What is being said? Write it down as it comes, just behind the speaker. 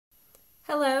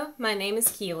my name is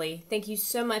Keely. Thank you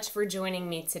so much for joining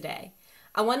me today.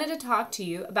 I wanted to talk to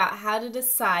you about how to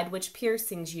decide which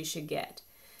piercings you should get.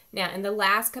 Now, in the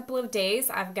last couple of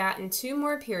days, I've gotten 2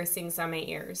 more piercings on my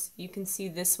ears. You can see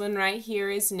this one right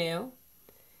here is new.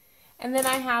 And then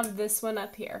I have this one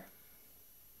up here.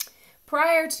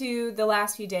 Prior to the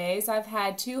last few days, I've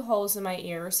had 2 holes in my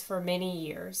ears for many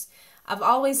years. I've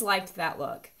always liked that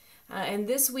look. And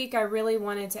this week I really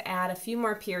wanted to add a few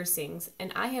more piercings,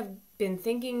 and I have been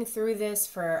thinking through this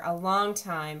for a long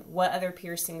time, what other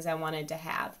piercings I wanted to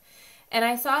have. And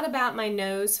I thought about my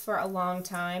nose for a long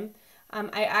time.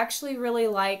 I actually really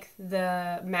like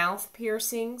the mouth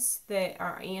piercings that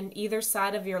are on either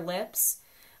side of your lips.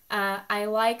 I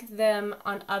like them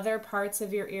on other parts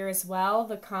of your ear as well.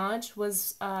 The conch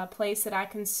was a place that I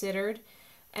considered,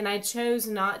 and I chose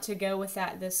not to go with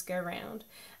that this go round.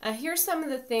 Here's some of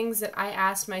the things that I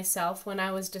asked myself when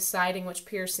I was deciding which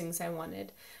piercings I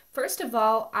wanted. First of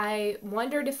all, I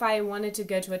wondered if I wanted to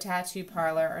go to a tattoo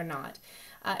parlor or not.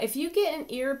 If you get an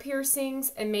ear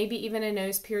piercings and maybe even a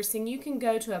nose piercing, you can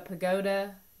go to a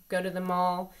pagoda, go to the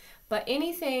mall, but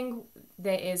anything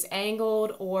that is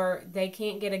angled or they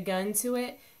can't get a gun to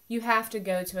it, you have to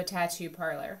go to a tattoo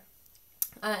parlor.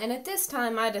 And at this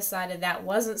time, I decided that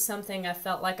wasn't something I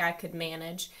felt like I could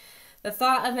manage. The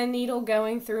thought of a needle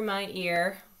going through my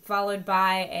ear, followed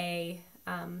by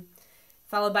an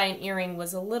earring,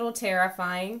 was a little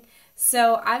terrifying.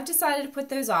 So I've decided to put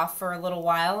those off for a little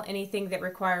while. Anything that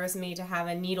requires me to have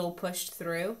a needle pushed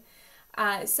through.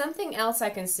 Something else I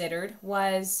considered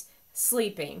was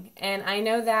sleeping, and I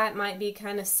know that might be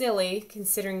kind of silly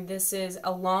considering this is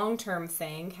a long-term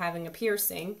thing, having a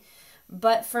piercing.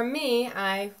 But for me,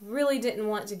 I really didn't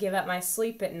want to give up my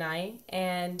sleep at night,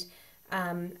 and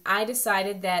I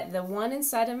decided that the one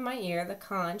inside of my ear, the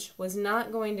conch, was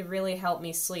not going to really help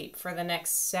me sleep for the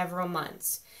next several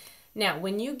months. Now,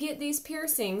 when you get these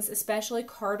piercings, especially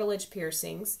cartilage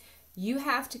piercings, you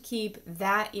have to keep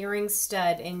that earring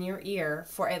stud in your ear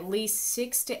for at least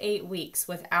 6 to 8 weeks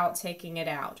without taking it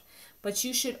out. But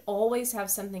you should always have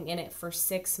something in it for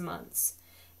 6 months.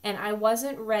 And I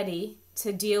wasn't ready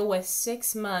to deal with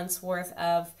 6 months worth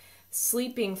of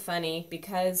sleeping funny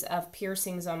because of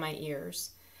piercings on my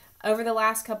ears. Over the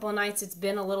last couple of nights, it's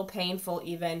been a little painful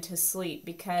even to sleep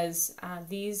because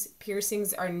these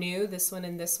piercings are new, this one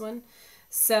and this one.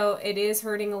 So it is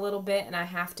hurting a little bit and I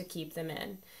have to keep them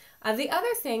in. The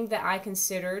other thing that I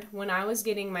considered when I was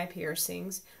getting my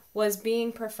piercings was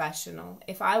being professional.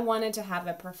 If I wanted to have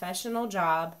a professional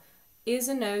job, is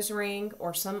a nose ring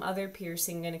or some other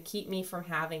piercing going to keep me from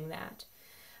having that?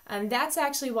 And that's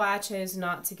actually why I chose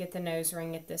not to get the nose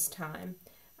ring at this time.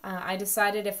 I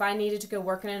decided if I needed to go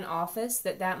work in an office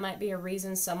that might be a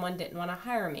reason someone didn't want to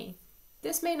hire me.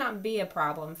 This may not be a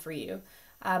problem for you,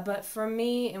 but for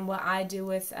me and what I do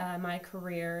with my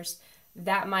careers,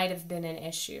 that might have been an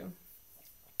issue.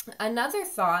 Another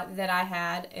thought that I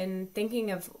had in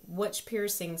thinking of which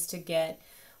piercings to get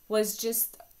was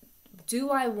just,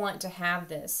 do I want to have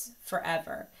this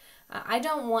forever? I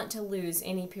don't want to lose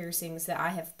any piercings that I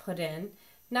have put in.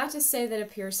 Not to say that a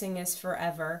piercing is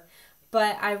forever,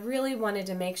 but I really wanted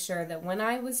to make sure that when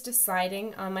I was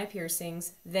deciding on my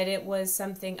piercings, that it was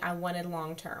something I wanted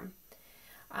long term.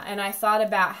 And I thought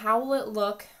about how will it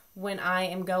look when I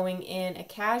am going in a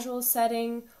casual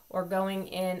setting or going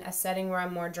in a setting where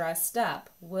I'm more dressed up.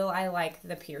 Will I like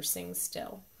the piercings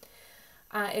still?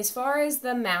 As far as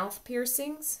the mouth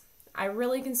piercings, I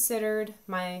really considered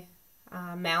my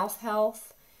mouth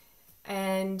health,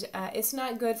 and it's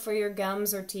not good for your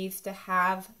gums or teeth to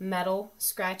have metal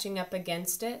scratching up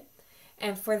against it,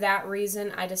 and for that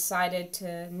reason I decided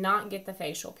to not get the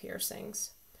facial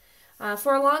piercings.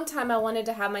 For a long time I wanted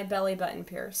to have my belly button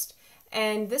pierced,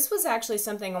 and this was actually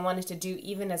something I wanted to do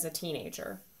even as a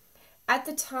teenager. At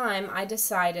the time I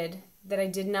decided that I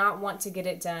did not want to get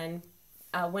it done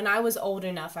when I was old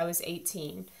enough. I was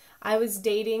 18. I was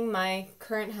dating my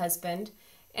current husband,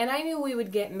 and I knew we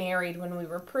would get married when we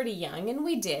were pretty young, and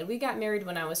we did. We got married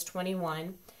when I was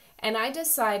 21, and I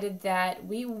decided that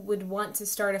we would want to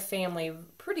start a family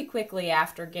pretty quickly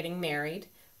after getting married,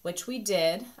 which we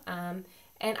did, and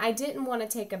I didn't want to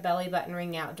take a belly button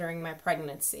ring out during my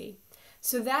pregnancy.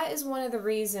 So that is one of the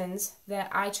reasons that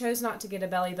I chose not to get a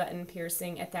belly button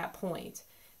piercing at that point.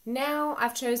 Now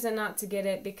I've chosen not to get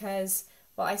it because,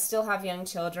 well, I still have young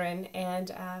children,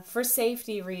 and for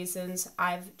safety reasons,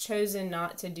 I've chosen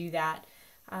not to do that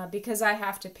because I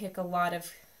have to pick a lot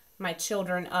of my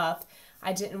children up.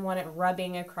 I didn't want it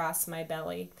rubbing across my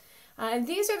belly. And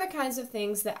these are the kinds of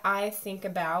things that I think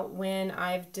about when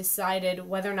I've decided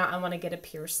whether or not I want to get a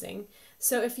piercing.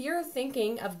 So if you're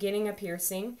thinking of getting a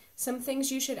piercing, some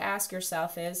things you should ask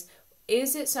yourself is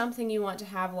it something you want to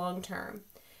have long term?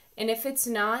 And if it's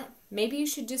not, maybe you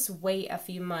should just wait a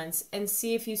few months and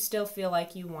see if you still feel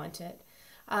like you want it.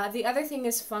 The other thing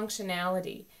is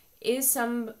functionality.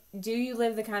 Do you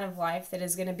live the kind of life that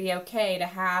is going to be okay to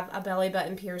have a belly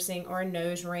button piercing or a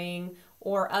nose ring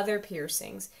or other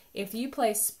piercings? If you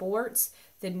play sports,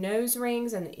 the nose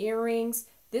rings and the earrings,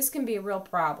 this can be a real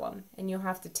problem, and you'll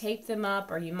have to tape them up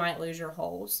or you might lose your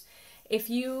holes. If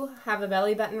you have a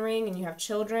belly button ring and you have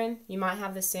children, you might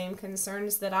have the same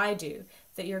concerns that I do,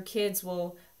 that your kids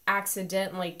will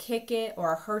accidentally kick it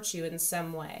or hurt you in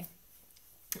some way.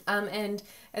 And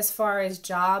as far as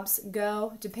jobs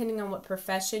go, depending on what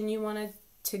profession you want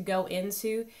to go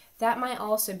into, that might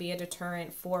also be a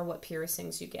deterrent for what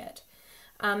piercings you get.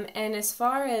 And as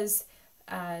far as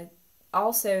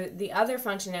also the other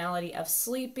functionality of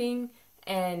sleeping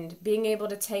and being able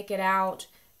to take it out,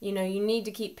 you need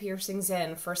to keep piercings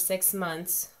in for 6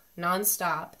 months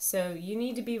nonstop. So you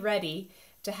need to be ready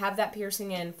to have that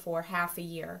piercing in for half a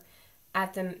year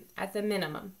at the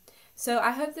minimum. So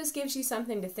I hope this gives you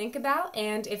something to think about,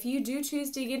 and if you do choose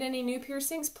to get any new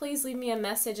piercings, please leave me a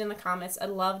message in the comments. I'd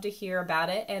love to hear about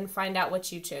it and find out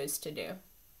what you chose to do.